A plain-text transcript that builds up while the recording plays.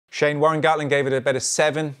Shane, Warren Gatland gave it about a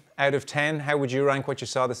 7 out of 10. How would you rank what you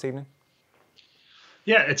saw this evening?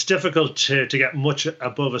 Yeah, it's difficult to get much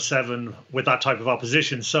above a 7 with that type of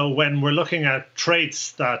opposition. So when we're looking at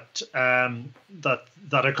traits that that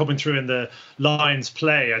are coming through in the Lions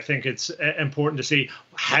play, I think it's important to see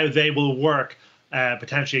how they will work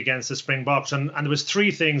potentially against the Springboks. And there was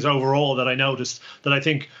 3 things overall that I noticed that I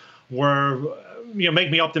think were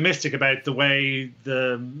make me optimistic about the way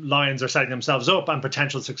the Lions are setting themselves up and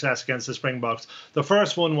potential success against the Springboks. The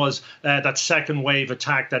first one was that second wave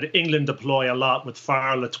attack that England deploy a lot with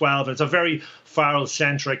Farrell at 12. It's a very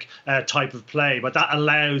Farrell-centric type of play, but that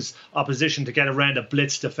allows opposition to get around a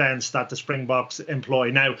blitz defence that the Springboks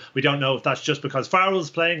employ. Now, we don't know if that's just because Farrell's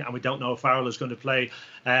playing, and we don't know if Farrell is going to play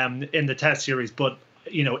in the Test series, but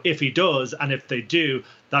if he does, and if they do,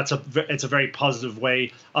 it's a very positive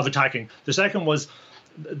way of attacking. The second was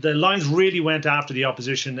the Lions really went after the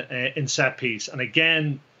opposition in set piece, and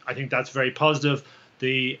again, I think that's very positive.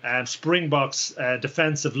 The Springboks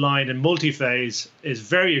defensive line in multi-phase is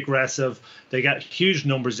very aggressive. They get huge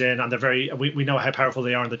numbers in, and they're we know how powerful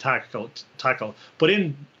they are in the tackle. But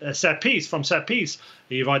in set piece,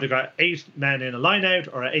 you've either got 8 men in a line out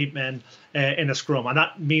or 8 men in a scrum, and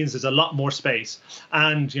that means there's a lot more space.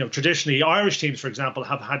 And traditionally, Irish teams, for example,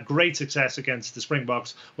 have had great success against the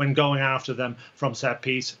Springboks when going after them from set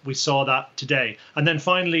piece. We saw that today. And then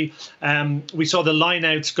finally, we saw the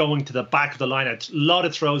lineouts going to the back of the lineout. A lot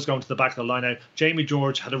of throws going to the back of the lineout. Jamie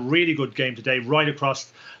George had a really good game today, right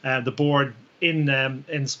across the board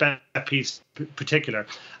in set piece particular.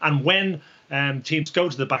 And when teams go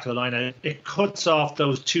to the back of the line, it cuts off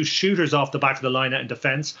those 2 shooters off the back of the line in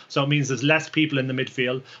defence. So it means there's less people in the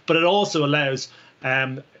midfield, but it also allows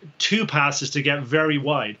 2 passes to get very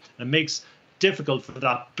wide and makes difficult for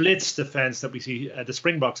that blitz defence that we see the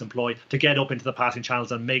Springboks employ to get up into the passing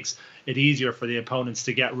channels, and makes it easier for the opponents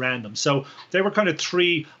to get around them. So they were kind of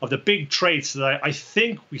 3 of the big traits that I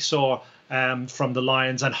think we saw from the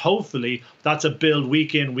Lions, and hopefully that's a build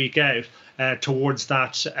week in, week out towards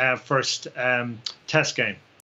that first Test game.